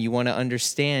learn, you want to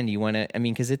understand,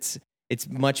 because it's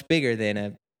much bigger than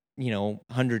a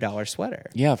 $100 sweater.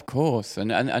 Yeah, of course,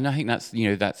 and I think that's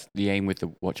the aim with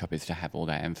the Watch Hub is to have all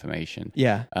that information.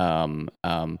 Yeah.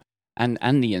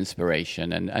 and the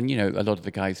inspiration. And you know, a lot of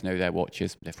the guys know their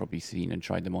watches. They've probably seen and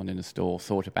tried them on in a store,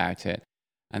 thought about it.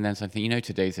 And then something, you know,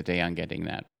 today's the day I'm getting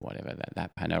that, whatever,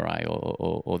 that Panerai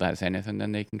or that Zenith. And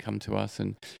then they can come to us,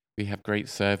 and we have great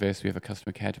service. We have a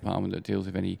customer care department that deals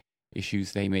with any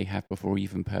issues they may have before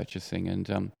even purchasing.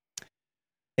 And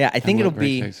I think it'll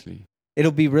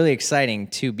be really exciting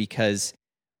too, because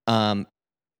at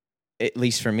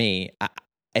least for me,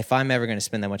 if I'm ever going to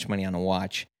spend that much money on a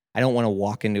watch, I don't want to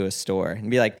walk into a store and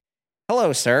be like,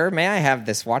 "Hello, sir, may I have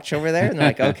this watch over there?" And they're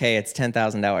like, "Okay, it's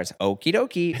 $10,000. Okie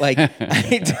dokie." Like,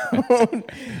 I don't.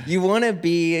 You want to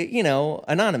be, you know,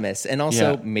 anonymous, and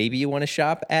also maybe you want to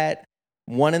shop at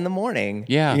 1 a.m.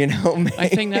 Yeah, you know. Maybe. I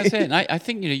think that's it. And I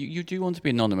think, you know, you do want to be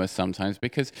anonymous sometimes,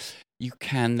 because you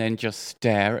can then just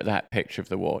stare at that picture of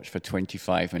the watch for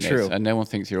 25 minutes. True. And no one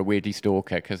thinks you're a weirdy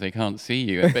stalker because they can't see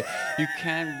you. But you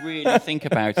can really think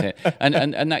about it.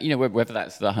 And that, you know, whether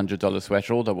that's the $100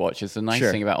 sweater or the watch, is the nice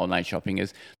thing about online shopping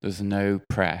is there's no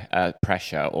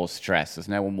pressure or stress. There's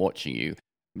no one watching you,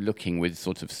 looking with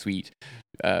sort of sweet,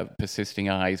 persisting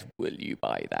eyes. Will you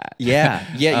buy that? Yeah.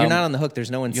 You're not on the hook. There's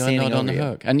no one standing over you. You're not on the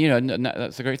hook. And, you know,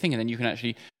 that's a great thing. And then you can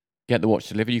actually get the watch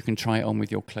delivered. You can try it on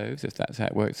with your clothes if that's how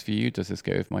it works for you. Does this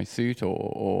go with my suit,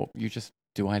 or you just,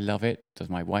 do I love it? Does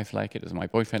my wife like it? Does my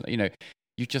boyfriend? You know,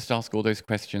 you just ask all those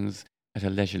questions at a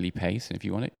leisurely pace, and if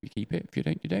you want it, you keep it. If you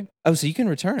don't, you don't. Oh, so you can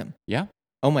return them? Yeah.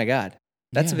 Oh my God,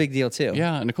 that's a big deal too.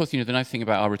 Yeah, and of course, you know, the nice thing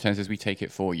about our returns is we take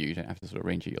it for you. You don't have to sort of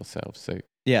arrange it yourself. So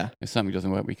if something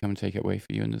doesn't work, we come and take it away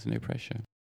for you, and there's no pressure.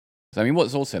 So I mean,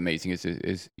 what's also amazing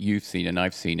is you've seen and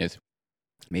I've seen is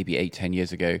maybe 8-10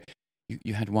 years ago,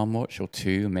 you had one watch or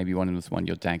two, and maybe one was one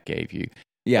your dad gave you.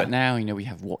 Yeah. But now, you know, we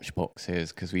have watch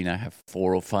boxes because we now have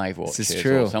 4 or 5 watches. This is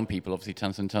true. Or some people, obviously,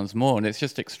 tons and tons more. And it's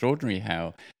just extraordinary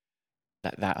how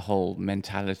that whole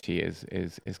mentality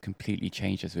is completely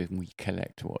changed as we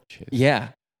collect watches.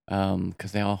 Yeah.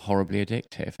 Because they are horribly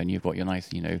addictive. And you've got your nice,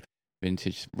 you know,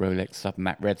 vintage Rolex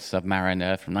Red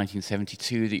Submariner from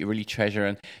 1972 that you really treasure,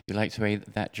 and you like to wear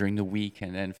that during the week,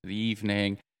 and then for the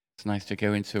evening, it's nice to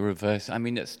go into a reverse. I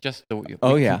mean, it's just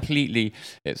completely.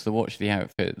 It's the watch, the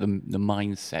outfit, the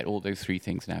mindset. All those 3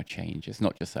 things now change. It's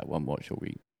not just that one watch a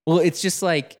week. Well, it's just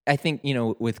like, I think, you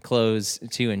know, with clothes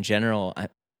too in general,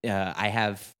 I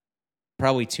have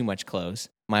probably too much clothes.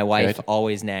 My wife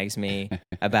always nags me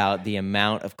about the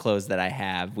amount of clothes that I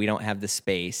have. We don't have the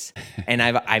space, and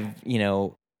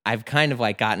I've kind of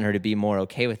like gotten her to be more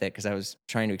okay with it, because I was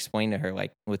trying to explain to her,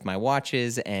 like, with my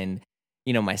watches and,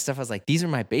 you know, my stuff, I was like, these are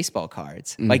my baseball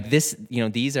cards. Like this, you know,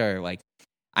 these are like,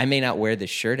 I may not wear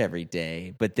this shirt every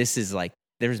day, but this is like,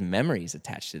 there's memories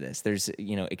attached to this. There's,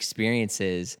 you know,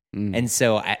 experiences. And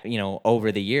so, you know,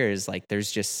 over the years, like,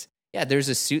 there's just, there's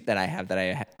a suit that I have that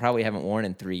I probably haven't worn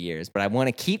in 3 years, but I want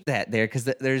to keep that there because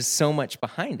there's so much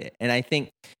behind it. And I think,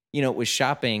 you know, with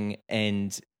shopping,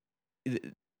 and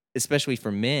especially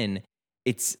for men,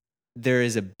 there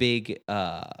is a big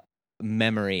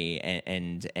memory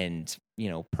and you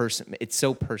know, it's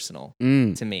so personal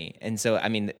to me. And so, I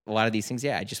mean, a lot of these things,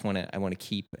 I just want to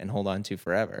keep and hold on to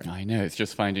forever. I know, it's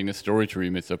just finding the storage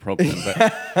room is a problem.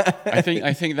 But I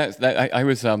think that's that. I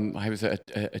was at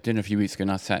a dinner a few weeks ago,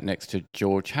 and I sat next to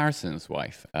George Harrison's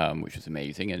wife, which was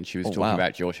amazing, and she was talking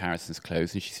about George Harrison's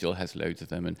clothes, and she still has loads of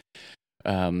them. And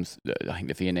I think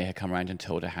the V&A had come around and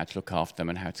told her how to look after them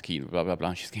and how to keep blah blah blah.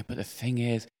 And she's going, but the thing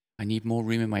is, I need more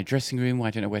room in my dressing room.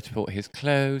 I don't know where to put his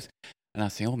clothes. And I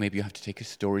was saying, maybe you have to take a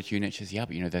storage unit. She says, yeah,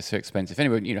 but, you know, they're so expensive.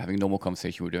 Anyway, you know, having a normal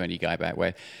conversation with any guy about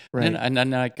where. Right. And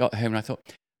then I got home and I thought,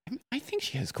 I think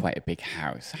she has quite a big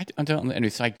house. I don't. Anyway,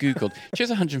 so I Googled. She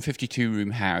has a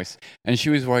 152-room house, and she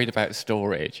was worried about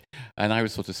storage. And I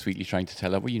was sort of sweetly trying to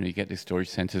tell her, well, you know, you get these storage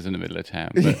centers in the middle of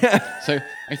town. But, so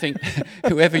I think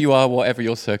whoever you are, whatever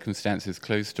your circumstances,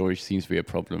 clothes storage seems to be a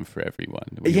problem for everyone.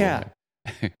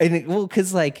 And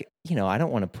because, like, you know, I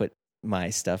don't want to put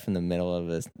my stuff in the middle of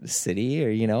a city, or,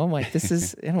 you know, I'm like,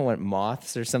 I don't want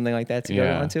moths or something like that to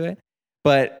go onto it.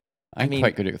 But I'm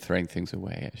quite good at throwing things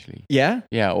away, actually. Yeah?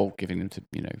 Yeah, or giving them to,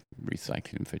 you know,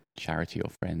 recycling them for charity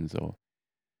or friends. Or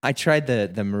I tried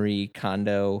the Marie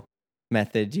Kondo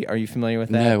method. Are you familiar with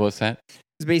that? No, what's that?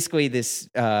 It's basically this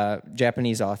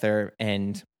Japanese author,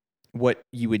 and what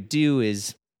you would do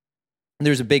is,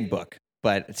 there's a big book,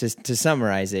 but to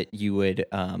summarize it, you would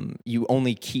you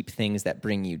only keep things that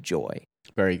bring you joy.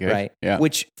 Very good. Right? Yeah.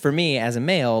 Which, for me, as a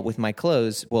male, with my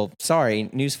clothes, well, sorry,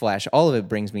 newsflash, all of it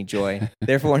brings me joy.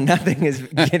 Therefore, nothing is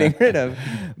getting rid of.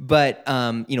 But,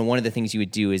 you know, one of the things you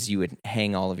would do is you would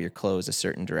hang all of your clothes a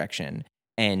certain direction.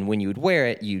 And when you would wear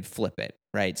it, you'd flip it,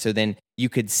 right? So then you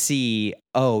could see,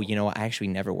 oh, you know, I actually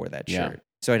never wore that shirt,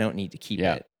 so I don't need to keep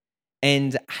it.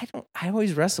 And I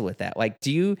always wrestle with that. Like,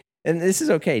 and this is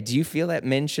okay, do you feel that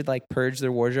men should like purge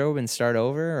their wardrobe and start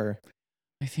over, or?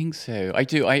 I think so. I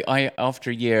do. I after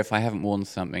a year, if I haven't worn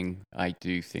something, I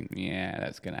do think, yeah,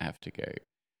 that's going to have to go.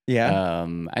 Yeah.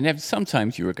 And then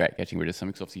sometimes you regret getting rid of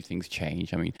something because obviously things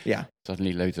change. I mean,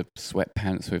 suddenly loads of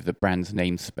sweatpants with the brand's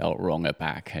name spelt wrong are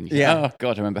back. And oh,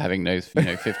 God, I remember having those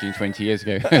 15, 20 years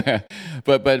ago.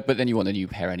 but then you want a new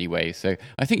pair anyway. So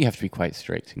I think you have to be quite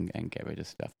strict and get rid of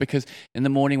stuff. Because in the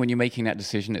morning when you're making that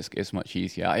decision, it's much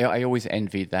easier. I always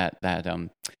envied that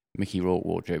Mickey Rourke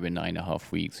wardrobe in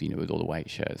 9.5 weeks, with all the white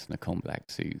shirts and the con black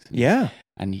suits.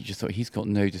 And you just thought, he's got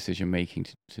no decision making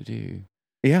to do.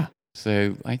 Yeah.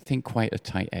 So I think quite a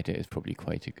tight edit is probably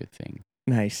quite a good thing.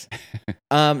 Nice.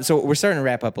 So we're starting to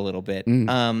wrap up a little bit.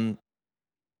 As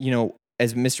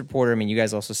Mr. Porter, I mean, you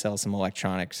guys also sell some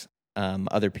electronics,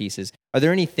 other pieces. Are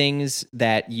there any things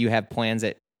that you have plans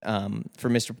that for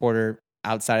Mr. Porter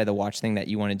outside of the watch thing that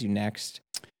you want to do next?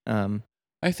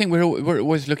 I think we're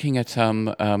always looking at,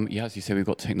 as you said, we've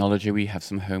got technology. We have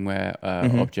some homeware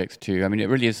objects too. I mean, it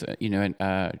really is,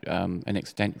 an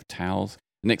extent of towels.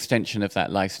 An extension of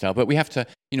that lifestyle, but we have to.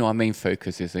 Our main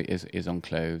focus is on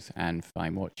clothes and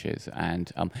fine watches,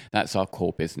 and that's our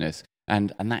core business.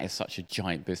 And that is such a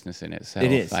giant business in itself.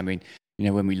 It is. I mean,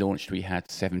 when we launched, we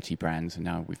had 70 brands, and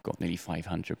now we've got nearly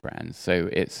 500 brands. So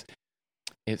it's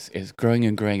growing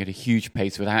and growing at a huge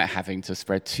pace without having to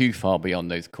spread too far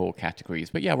beyond those core categories.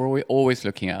 But yeah, we're always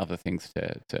looking at other things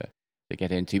to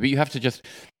get into. But you have to just.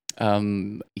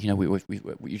 There's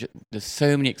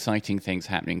so many exciting things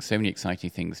happening, so many exciting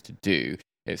things to do.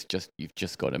 It's just, you've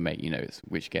just got to make, it's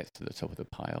which gets to the top of the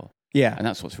pile. Yeah. And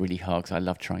that's what's really hard, because I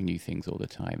love trying new things all the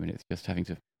time. And it's just having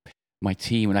to, my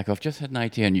team, I've just had an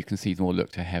idea, and you can see them all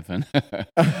look to heaven.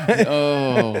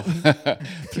 Oh,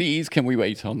 please, can we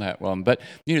wait on that one? But,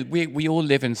 we all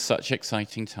live in such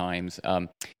exciting times.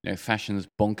 Fashion's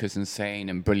bonkers, insane,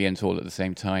 and brilliant all at the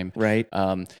same time. Right.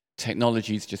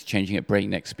 Technology is just changing at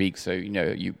breakneck speed. So,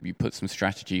 you put some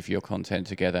strategy for your content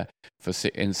together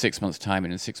in 6 months' time,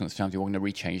 and in 6 months' time, you're going to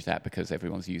rechange that because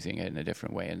everyone's using it in a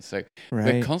different way. And so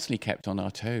we're constantly kept on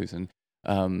our toes. And,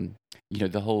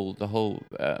 the whole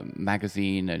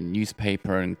magazine and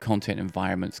newspaper and content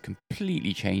environment's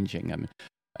completely changing.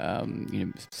 I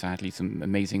mean, sadly, some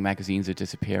amazing magazines are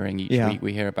disappearing each week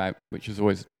we hear about, which is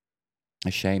always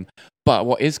a shame. But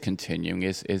what is continuing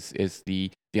is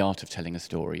the art of telling a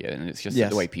story, and it's just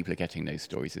the way people are getting those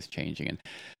stories is changing. And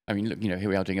I mean, look, here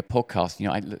we are doing a podcast.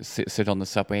 I sit on the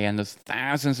subway, and there's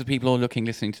thousands of people all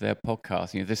listening to their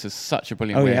podcast. This is such a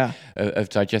brilliant way of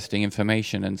digesting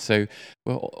information, and so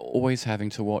we're always having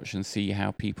to watch and see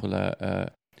how people are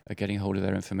getting hold of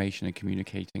their information and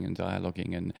communicating and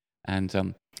dialoguing,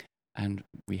 and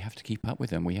we have to keep up with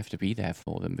them. We have to be there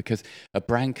for them, because a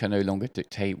brand can no longer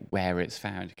dictate where it's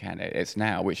found, can it? It's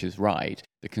now, which is right,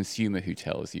 the consumer who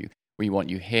tells you, we want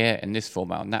you here in this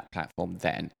format on that platform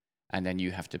then, and then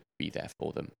you have to be there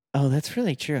for them. Oh, that's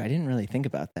really true. I didn't really think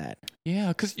about that. Yeah,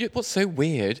 because what's so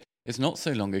weird is not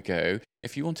so long ago,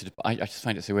 if you wanted to, I just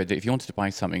find it so weird that if you wanted to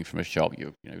buy something from a shop,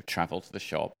 you travel to the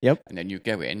shop, and then you'd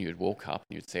go in, you'd walk up,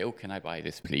 and you'd say, "Oh, can I buy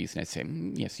this, please?" And they'd say,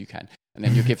 "Yes, you can." And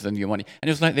then you give them your money, and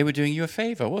it was like they were doing you a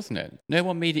favor, wasn't it? No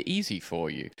one made it easy for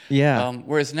you. Yeah.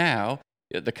 Whereas now,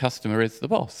 the customer is the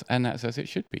boss, and that's as it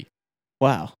should be.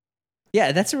 Wow.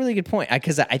 Yeah, that's a really good point,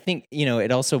 because I think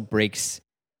it also breaks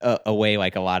away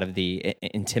like a lot of the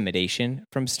intimidation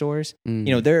from stores.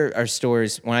 There are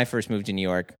stores. When I first moved to New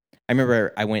York, I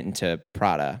remember I went into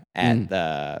Prada at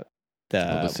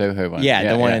the Soho one.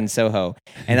 Yeah, the one in Soho,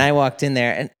 and I walked in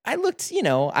there, and I looked.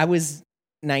 I was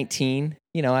 19.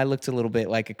 I looked a little bit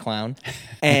like a clown,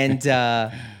 and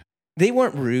they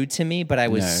weren't rude to me, but I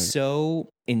was so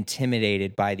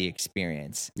intimidated by the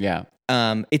experience. Yeah.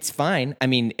 It's fine. I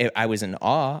mean, I was in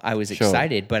awe. I was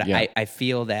excited, but I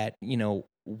feel that,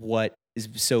 what is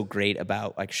so great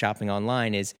about like shopping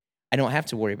online is I don't have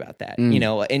to worry about that,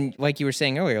 and like you were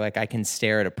saying earlier, like I can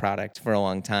stare at a product for a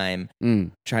long time,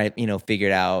 try to, figure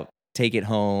it out, take it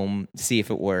home, see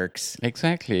if it works.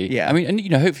 Exactly. Yeah. I mean,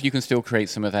 and hopefully you can still create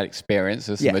some of that experience.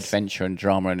 There's some adventure and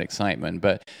drama and excitement,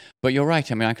 but you're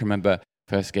right. I mean, I can remember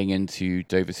first getting into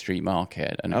Dover Street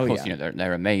Market, and of course,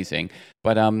 they're amazing,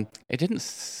 but it didn't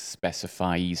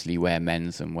specify easily where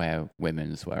men's and where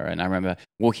women's were. And I remember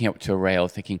walking up to a rail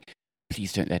thinking,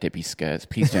 please don't let it be skirts.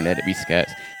 Please don't let it be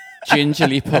skirts.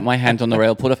 gingerly put my hand on the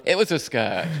rail, pulled off. It was a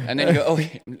skirt. And then you go,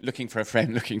 looking for a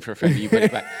friend. You put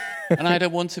it back. And I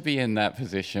don't want to be in that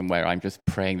position where I'm just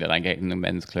praying that I'm getting the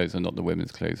men's clothes and not the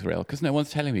women's clothes rail, because no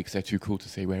one's telling me, because they're too cool to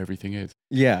say where everything is.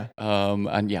 Yeah.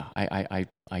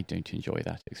 I don't enjoy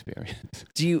that experience.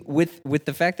 Do you, with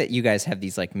the fact that you guys have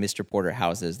these like Mr. Porter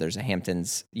houses, there's a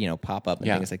Hamptons, pop up and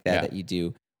things like that you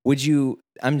do. Would you,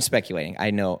 I'm speculating. I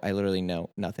literally know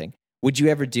nothing. Would you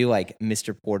ever do like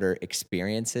Mr. Porter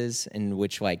experiences in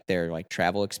which like they're like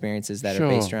travel experiences that are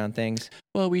based around things?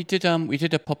 Well, we did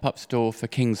a pop-up store for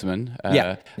Kingsman.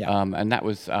 And that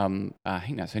was, I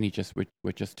think that's only just,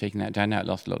 we're just taking that down now. It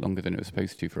lasted a lot longer than it was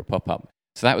supposed to for a pop-up.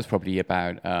 So that was probably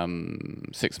about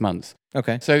 6 months.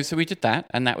 Okay. So we did that,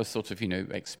 and that was sort of,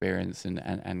 experience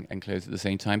and clothes at the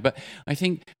same time. But I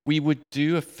think we would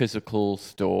do a physical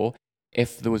store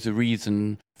if there was a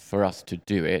reason for us to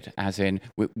do it, as in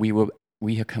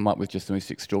we had come up with just the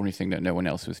most extraordinary thing that no one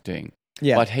else was doing.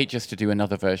 Yeah. But I'd hate just to do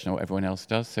another version of what everyone else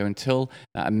does. So until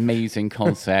that amazing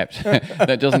concept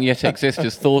that doesn't yet exist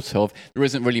is thought of, there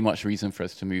isn't really much reason for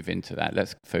us to move into that.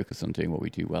 Let's focus on doing what we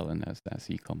do well, and that's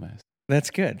e-commerce.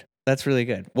 That's good. That's really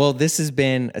good. Well, this has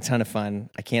been a ton of fun.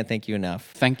 I can't thank you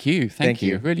enough. Thank you. Thank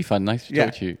you. Really fun. Nice to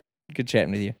talk to you. Good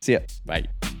chatting with you. See ya. Bye.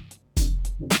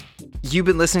 You've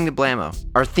been listening to Blammo.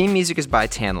 Our theme music is by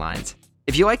Tan Lines.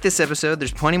 If you like this episode,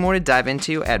 there's plenty more to dive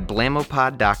into at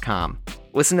blammopod.com.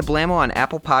 Listen to Blammo on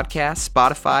Apple Podcasts,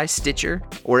 Spotify, Stitcher,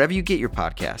 or wherever you get your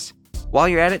podcasts. While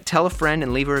you're at it, tell a friend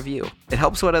and leave a review. It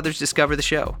helps let others discover the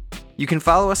show. You can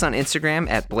follow us on Instagram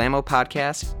at Blammo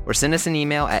Podcast or send us an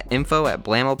email at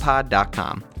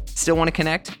info@blammopod.com. Still want to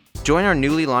connect? Join our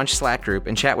newly launched Slack group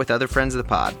and chat with other friends of the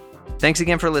pod. Thanks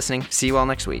again for listening. See you all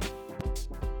next week.